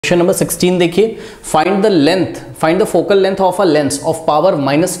Question number 16 देखिए, find the focal length of a lens of power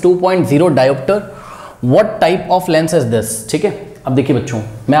 -2.0 dioptre, what type of lens is this. ठीक है, अब देखिए बच्चों,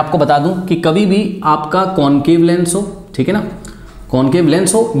 मैं आपको बता दूं कि कभी भी आपका कॉनकेव लेंस हो, ठीक है ना, कॉनकेव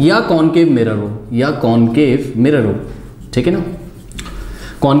लेंस हो या कॉनकेव मिरर हो, ठीक है ना,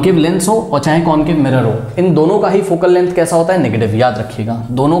 कॉनकेव लेंस हो और चाहे कॉनकेव मिरर हो, इन दोनों का ही फोकल लेंथ कैसा होता है, नेगेटिव। याद रखिएगा,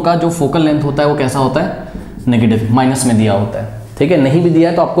 दोनों का जो फोकल लेंथ होता है वो कैसा होता है, नेगेटिव, माइनस में दिया होता है। ठीक है, नहीं भी दिया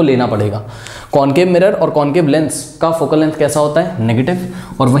है तो आपको लेना पड़ेगा। कॉनकेव मिरर और कॉनकेव लेंस का फोकल लेंथ कैसा होता है, नेगेटिव।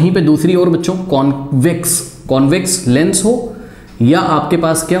 और वहीं पे दूसरी ओर बच्चों कॉन्वेक्स लेंस हो या आपके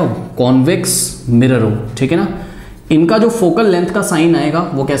पास क्या हो, कॉन्वेक्स मिरर हो, ठीक है ना, इनका जो फोकल लेंथ का साइन आएगा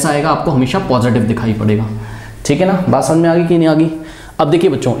वो कैसा आएगा, आपको हमेशा पॉजिटिव दिखाई पड़ेगा। ठीक है ना, बात समझ में आ गई कि नहीं आ गई। अब देखिए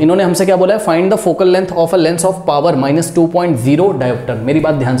बच्चों, इन्होंने हमसे क्या बोला है, find the focal length of a lens of power -2.0 dioptre. मेरी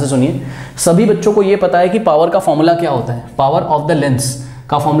बात ध्यान से सुनिए, सभी बच्चों को ये पता है कि पावर का फॉर्मूला क्या होता है, पावर ऑफ द लेंस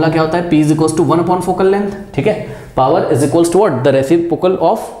का फॉर्मूला क्या होता है, P is equals to 1 upon focal length. ठीक है, power is equals to what, the reciprocal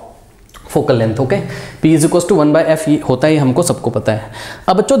of focal length. Okay, P is equals to 1/f होता है, हमको सबको पता है।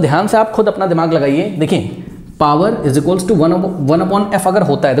 अब बच्चों ध्यान से आप खुद अपना दिमाग लगाइए, देखिए power is equals to 1 upon f अगर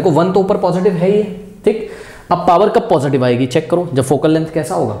होता है, देखो 1 तो ऊपर पॉजिटिव है ये, ठीक। अब पावर कब पॉजिटिव आएगी, चेक करो, जब फोकल लेंथ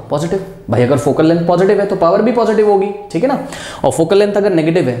कैसा होगा, पॉजिटिव। भाई अगर फोकल लेंथ पॉजिटिव है तो पावर भी पॉजिटिव होगी, ठीक है ना, और फोकल लेंथ अगर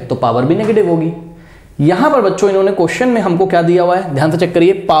नेगेटिव है तो पावर भी नेगेटिव होगी। यहां पर बच्चों इन्होंने क्वेश्चन में हमको क्या दिया हुआ है, ध्यान से चेक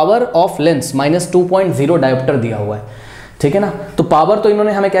करिए, पावर ऑफ लेंस -2.0 डायोप्टर दिया हुआ है, ठीक है ना। तो पावर तो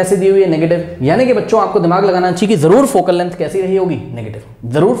इन्होंने हमें कैसे दी हुई है, नेगेटिव। यानी कि बच्चों आपको दिमाग लगाना चाहिए कि जरूर फोकल लेंथ कैसी रही होगी, नेगेटिव।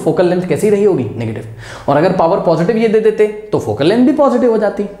 जरूर फोकल लेंथ कैसी रही होगी, नेगेटिव। और अगर पावर पॉजिटिव ये दे देते तो फोकल लेंथ भी पॉजिटिव हो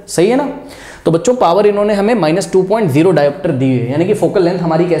जाती, सही है ना। तो बच्चों पावर इन्होंने हमें -2.0 डायोप्टर दी है, यानी कि फोकल लेंथ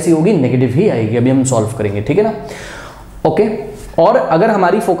हमारी कैसी होगी, नेगेटिव ही आएगी। अभी हम सॉल्व करेंगे, ठीक है ना। ओके, और अगर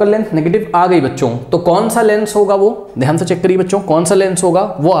हमारी फोकल लेंथ नेगेटिव आ गई बच्चों, तो कौन सा लेंस होगा वो, ध्यान से चेक करिए बच्चों, कौन सा लेंस होगा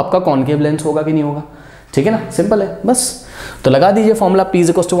वो, आपका कॉनकेव लेंस होगा कि नहीं होगा, ठीक है ना, सिंपल है बस। तो लगा दीजिए formula P is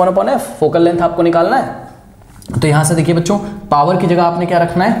equals to 1 upon f, focal length आपको निकालना है। तो यहां से देखिए बच्चों, पावर की जगह आपने क्या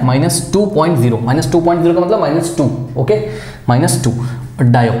रखना है, -2.0, -2.0 का मतलब -2, okay, -2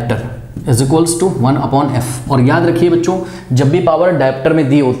 dioptre is equals to 1 upon f। और याद रखिए बच्चों, जब भी पावर डायोप्टर में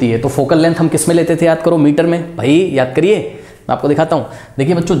दी होती है तो फोकल लेंथ हम किस में लेते थे, याद करो, मीटर में। भाई याद करिए, मैं आपको दिखाता हूं।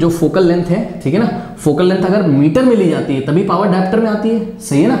 देखिए बच्चों, जो फोकल लेंथ है, ठीक है ना, फोकल लेंथ अगर मीटर में ली जाती है तभी पावर डायोप्टर में आती है,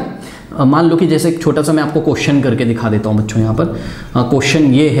 सही है ना। मान लो कि जैसे एक छोटा सा मैं आपको क्वेश्चन करके दिखा देता हूं बच्चों। यहाँ पर क्वेश्चन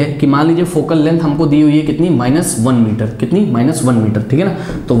ये है कि मान लीजिए फोकल लेंथ हमको दी हुई है कितनी, -1 मीटर, कितनी, -1 मीटर, ठीक है ना।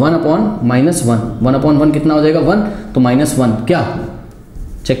 तो 1 अपॉन -1 कितना हो जाएगा, 1, तो -1 क्या,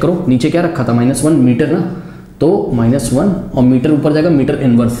 चेक करो नीचे क्या रखा था, -1 मीटर ना, तो -1 और मीटर ऊपर जाएगा मीटर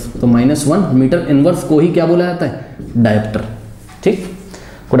इनवर्स, तो -1 मीटर इनवर्स को ही क्या बोला जाता है, डायोप्टर। ठीक,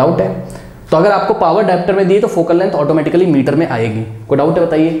 कोई डाउट है। तो अगर आपको पावर डायोप्टर में दी तो फोकल लेंथ ऑटोमेटिकली मीटर में आएगी। कोई डाउट है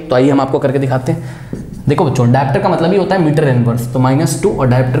बताइए। तो आइए हम आपको करके दिखाते हैं। देखो बच्चों, डायोप्टर का मतलब ही होता है मीटर इनवर्स, तो -2 और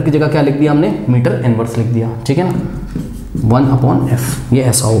डायोप्टर की जगह क्या लिख दिया हमने, मीटर इनवर्स लिख दिया, ठीक है ना, 1 अपॉन f, ये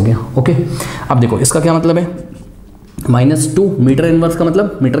ऐसा हो गया। ओके, अब देखो इसका क्या मतलब है, -2 मीटर इनवर्स का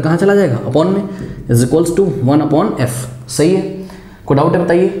मतलब मीटर कहाँ चला जाएगा, अपॉन में, is equals to 1 upon f, सही है। कोई डाउट है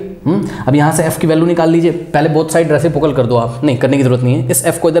बताइए। अब यहाँ से f की वैल्यू निकाल लीजिए, पहले बोथ साइड रेसिप्रोकल कर दो आप, नहीं करने की जरूरत नहीं है, इस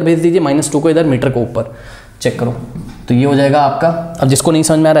f को इधर भेज दीजिए, -2 को इधर, मीटर को ऊपर, चेक करो, तो ये हो जाएगा आपका। अब जिसको नहीं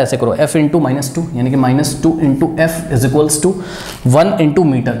समझ में आ रहा है ऐसे करो, f इंटू -2, यानी कि -2 into f is equals to 1 into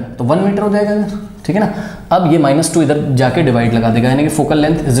metre, तो 1 मीटर हो जाएगा इधर, ठीक है ना। अब ये -2 इधर जाके डिवाइड लगा देगा, यानी कि focal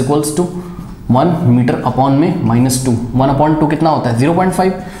length is equals to 1 metre upon में -2, 1 अपॉन 2 कितना होता है,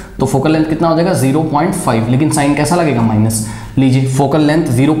 0.5, तो फोकल लेंथ कितना हो जाएगा, 0.5, लेकिन साइन कैसा लगेगा, माइनस। लीजिए फोकल लेंथ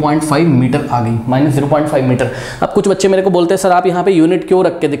 0.5 मीटर आ गई, -0.5 मीटर। अब कुछ बच्चे मेरे को बोलते हैं सर आप यहाँ पे यूनिट क्यों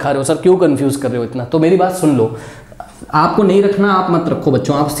रख के दिखा रहे हो, सर क्यों कंफ्यूज कर रहे हो इतना। तो मेरी बात सुन लो, आपको नहीं रखना आप मत रखो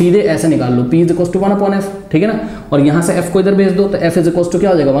बच्चों, आप सीधे ऐसे निकाल लो, P is equals to 1 upon f, ठीक है ना, और यहाँ से f को इधर भेज दो, तो f इज इक्वल्स टू क्या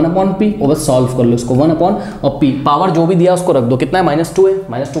हो जाएगा, 1 अपॉन p, और बस सॉल्व कर लो इसको, 1 अपॉन और p, पावर जो भी दिया उसको रख दो, कितना है, -2 है,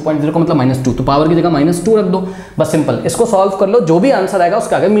 -2.0 का मतलब -2, तो पावर की जगह -2 रख दो, बस सिंपल, इसको सॉल्व कर लो, जो भी आंसर आएगा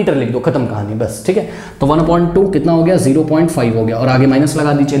उसके आगे मीटर लिख दो, खत्म कहानी बस, ठीक है। तो 1/2 कितना हो गया, 0.5 हो गया, और आगे माइनस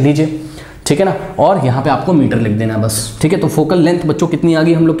लगा दीजिए, लीजिए, ठीक है ना, और यहाँ पे आपको मीटर लिख देना है बस, ठीक है। तो फोकल लेंथ बच्चों कितनी आ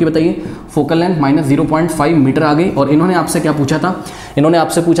गई हम लोग की, बताइए, फोकल लेंथ -0.5 मीटर आ गई। और इन्होंने आपसे क्या पूछा था, इन्होंने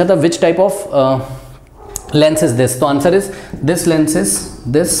आपसे पूछा था which type of lens is this, तो answer is this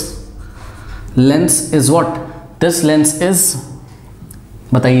lens is what, this lens is,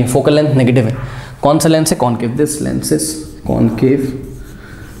 बताइए, फोकल लेंथ नेगेटिव है, कौन सा लेंस है, concave, this lens is concave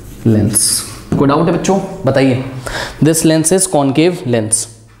lens. कोई डाउट है बच्चों, बताइए, this lens is concave lens,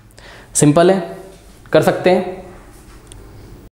 simple है, कर सकते हैं।